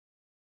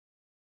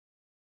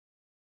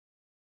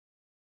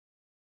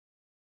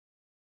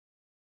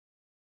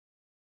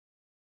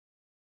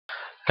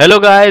Hello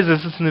guys,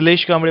 this is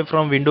Nilesh Kamble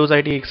from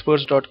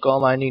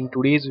WindowsITExperts.com, and in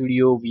today's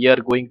video we are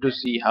going to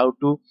see how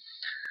to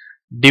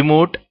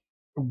demote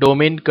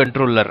domain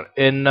controller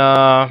in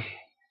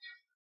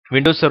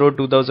Windows Server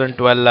 2012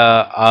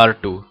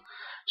 R2.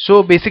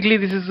 So basically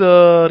this is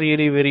a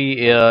really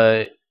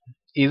very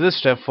easy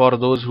step for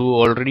those who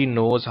already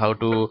knows how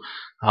to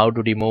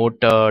demote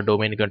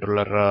domain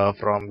controller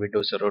from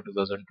Windows Server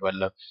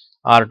 2012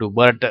 R2.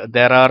 But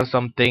there are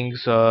some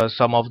things,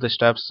 some of the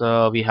steps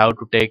we have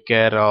to take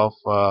care of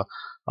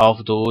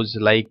those,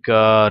 like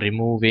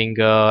removing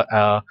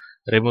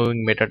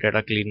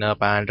metadata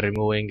cleanup and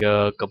removing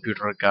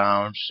computer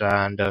accounts,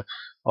 and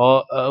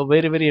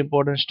very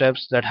important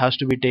steps that has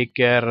to be take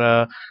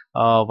care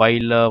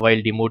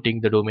while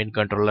demoting the domain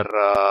controller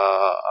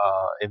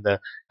in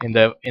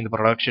the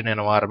production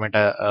environment,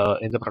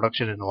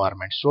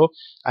 so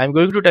I'm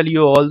going to tell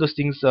you all those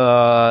things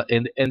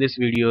in this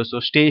video, so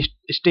stay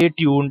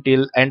tuned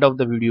till end of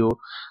the video.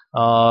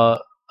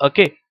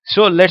 Okay,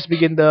 so let's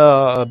begin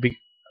the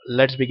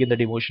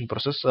demotion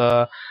process.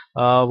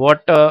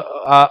 What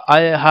I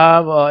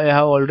have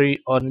already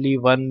only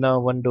one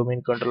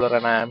domain controller,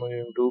 and I am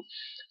going to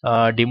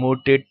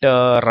demote it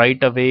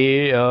right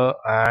away.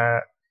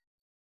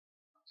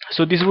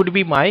 So this would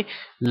be my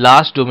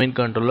last domain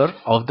controller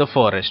of the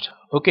forest.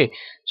 Okay,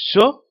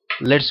 so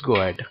let's go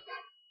ahead.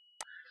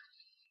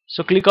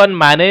 So click on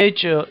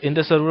manage, in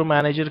the server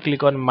manager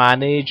click on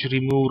manage,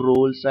 remove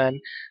roles and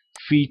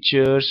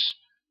features.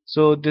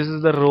 So this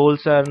is the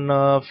roles and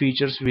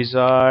features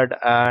wizard,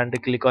 and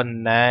click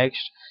on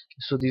next.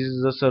 So this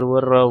is the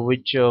server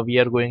which we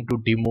are going to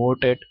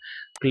demote it.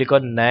 Click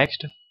on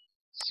next.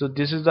 So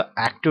this is the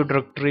active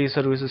directory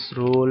services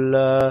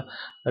role,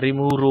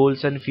 remove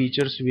roles and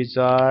features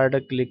wizard.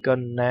 Click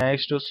on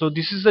next. So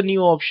this is the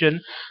new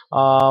option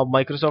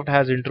Microsoft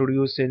has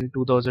introduced in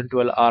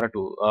 2012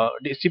 R2.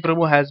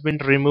 DCPROMO has been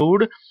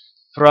removed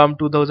from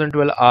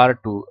 2012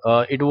 R2.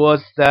 It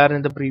was there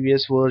in the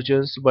previous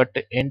versions, but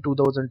in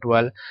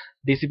 2012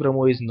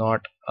 DCPROMO is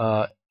not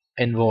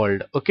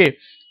involved. Okay,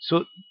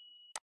 so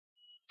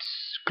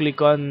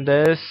click on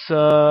this.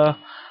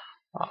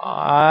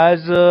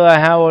 As I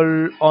have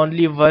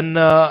only one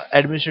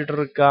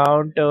administrator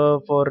account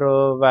for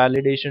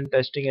validation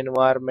testing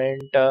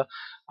environment,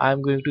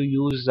 I'm going to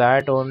use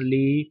that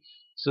only.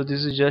 So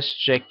this is just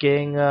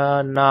checking.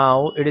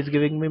 Now it is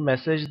giving me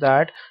message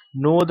that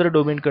no other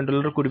domain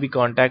controller could be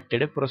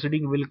contacted.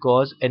 Proceeding will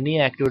cause any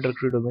Active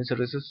Directory domain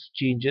services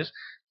changes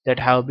that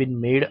have been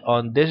made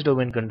on this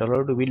domain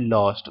controller to be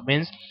lost.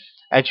 Means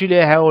actually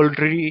I have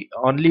already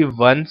only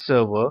one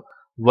server,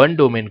 one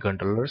domain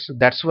controller, so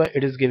that's why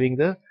it is giving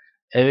the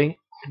having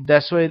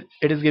that's why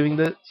it is giving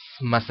the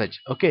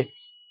message. Okay,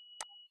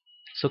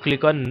 so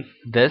click on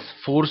this,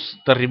 force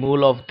the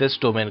removal of this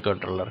domain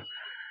controller.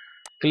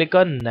 Click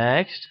on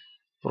next.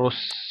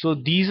 So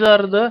these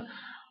are the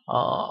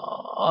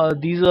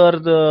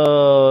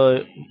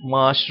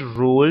master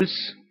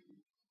roles.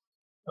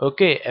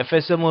 Okay,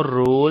 FSMO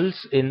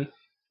roles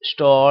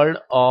installed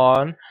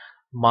on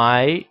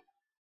my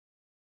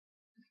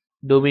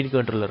domain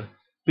controller.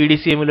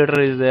 PDC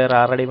emulator is there,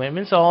 RDMI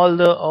means all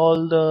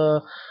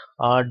the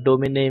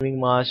domain naming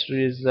master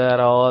is there,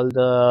 all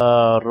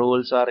the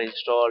roles are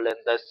installed in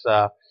this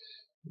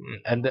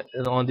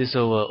on this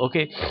server.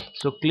 Okay,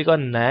 so click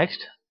on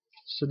next.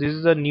 So this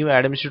is the new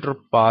administrator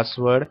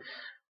password.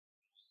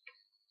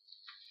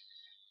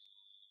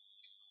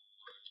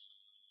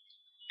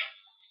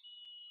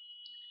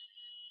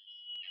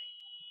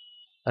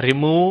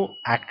 Remove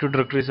Active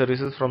Directory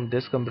services from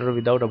this computer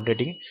without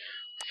updating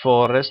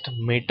forest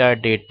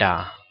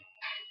metadata.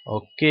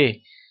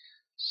 Okay,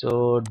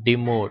 so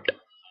demote.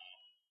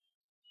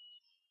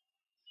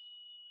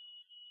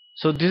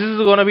 So this is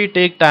gonna be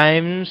take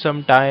time,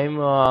 some time.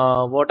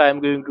 What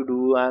I'm going to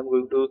do, I'm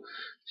going to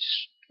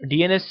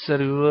DNS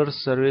server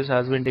service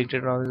has been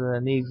detected on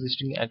any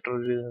existing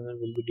activity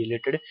will be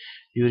deleted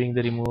during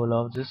the removal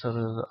of this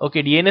server.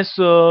 Okay, DNS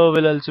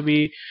will also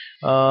be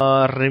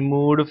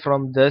removed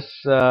from this.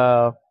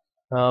 This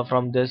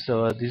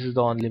is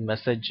the only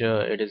message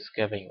it is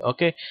giving.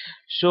 Okay,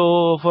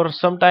 so for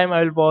some time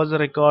I will pause the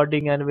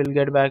recording and we'll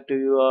get back to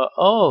you.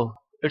 Oh,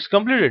 it's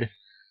completed.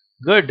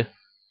 Good.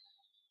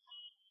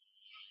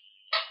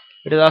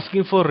 It is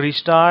asking for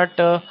restart.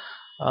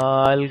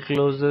 I'll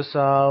close this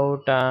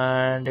out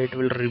and it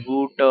will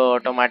reboot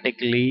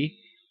automatically.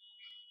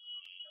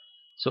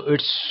 So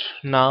it's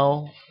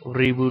now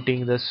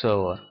rebooting the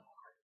server.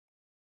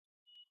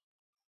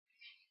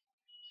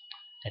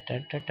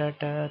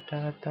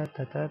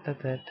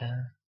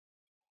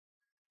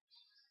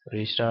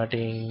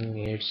 Restarting,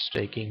 it's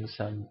taking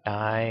some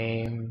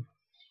time.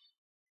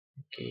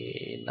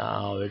 Okay,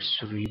 now it's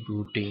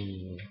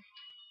rebooting.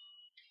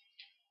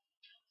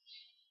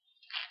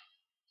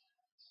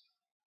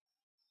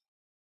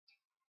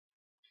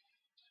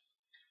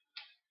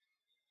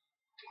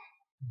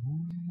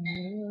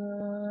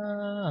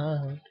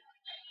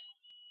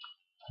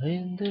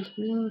 In this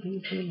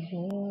beautiful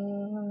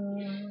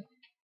world.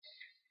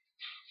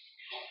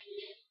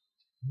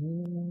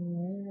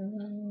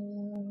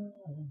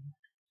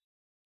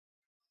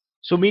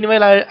 So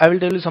meanwhile, I will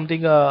tell you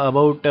something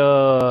about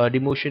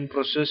demotion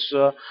process.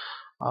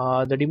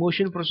 The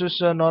demotion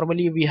process,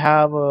 normally we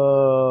have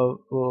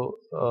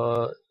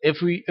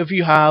if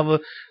you have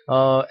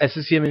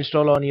SCCM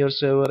install on your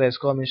server,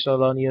 SCOM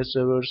install on your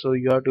server, so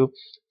you have to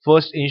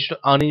first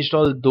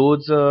uninstall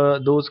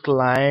those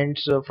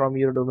clients from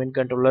your domain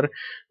controller.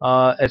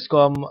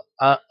 SCOM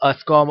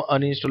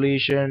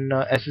uninstallation,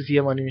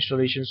 SCCM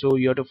uninstallation. So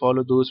you have to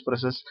follow those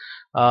process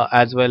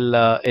as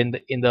well in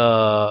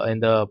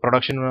the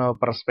production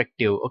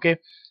perspective. Okay,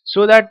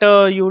 so that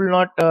you will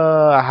not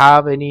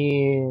have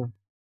any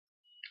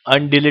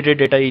undeleted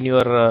data in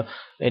your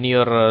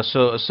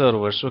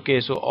servers. Okay,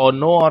 so or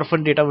no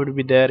orphan data would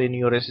be there in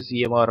your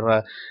SCCM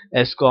or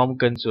SCOM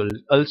console.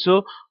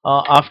 Also,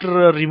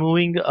 after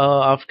demoting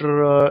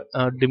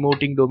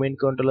domain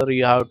controller,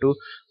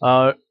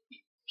 uh,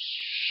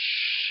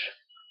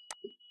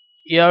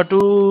 you have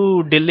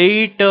to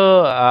delete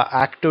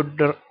active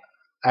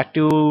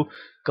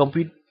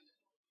compu-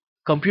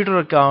 computer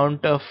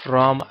account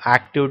from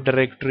active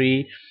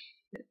directory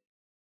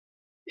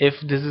if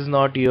this is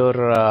not your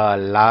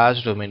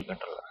last domain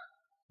controller.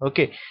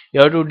 Okay,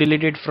 you have to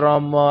delete it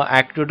from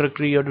active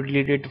directory. You have to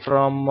delete it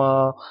from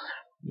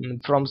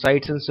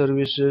sites and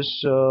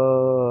services.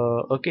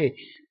 Okay,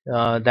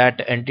 that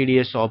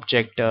NTDS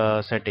object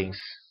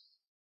settings.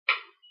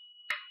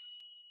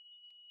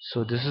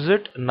 So this is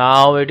it.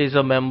 Now it is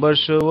a member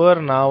server.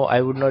 Now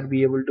I would not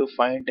be able to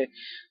find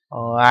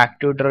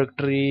active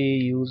directory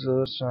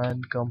users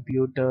and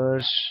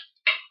computers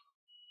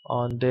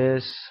on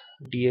this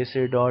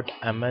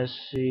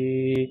dsa.msc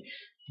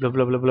blah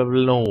blah blah blah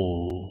blah. No.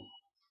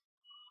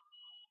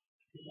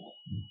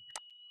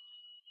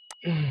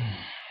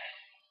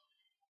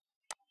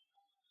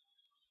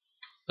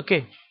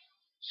 Okay,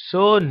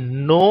 so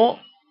no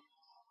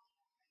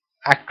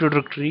active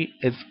directory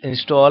is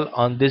installed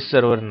on this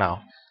server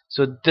now.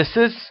 So this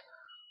is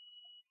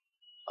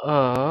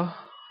uh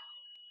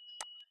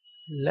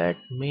let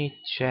me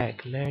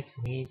check.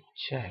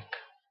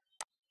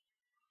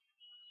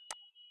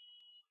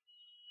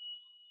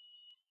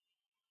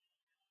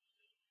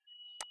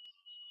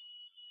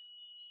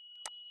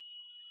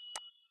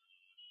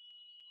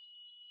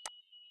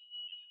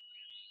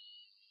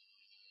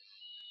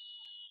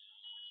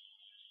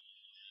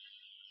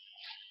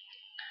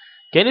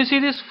 Can you see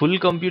this full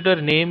computer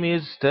name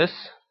is this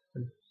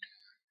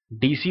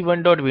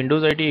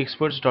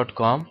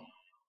dc1.windowsitexperts.com,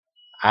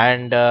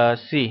 and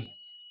see,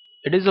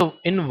 it is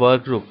in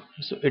workgroup,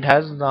 so it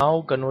has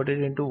now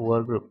converted into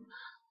workgroup.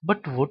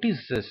 But what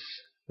is this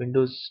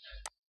Windows?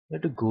 You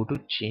have to go to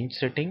change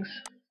settings,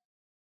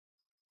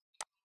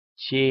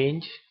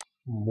 change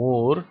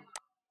more.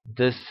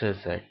 This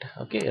is it.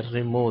 Okay,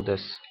 remove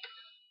this,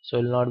 so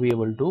you'll not be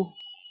able to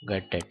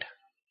get it.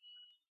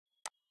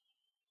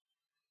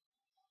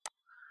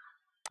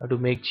 Have to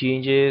make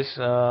changes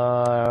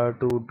to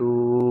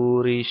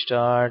do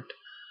restart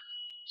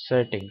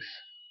settings.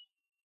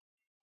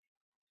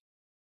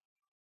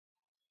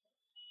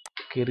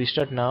 Okay,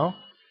 restart now.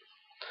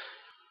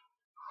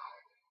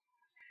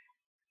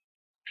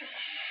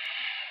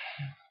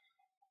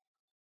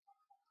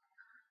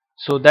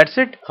 So that's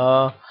it.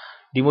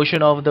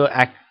 Demotion of the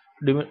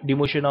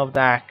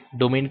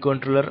domain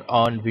controller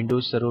on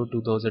Windows Server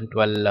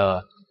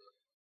 2012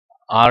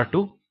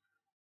 R2.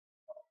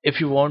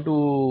 If you want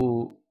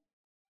to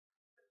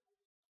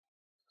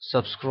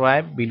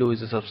subscribe, below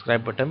is a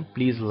subscribe button.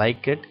 Please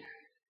like it,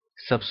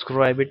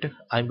 subscribe it.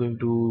 I'm going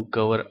to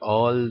cover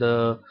all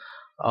the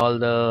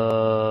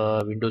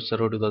Windows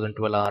Server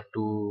 2012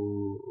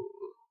 R2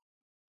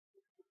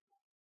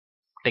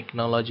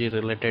 technology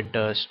related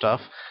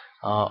stuff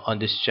on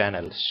this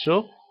channel.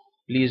 So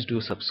please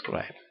do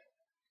subscribe.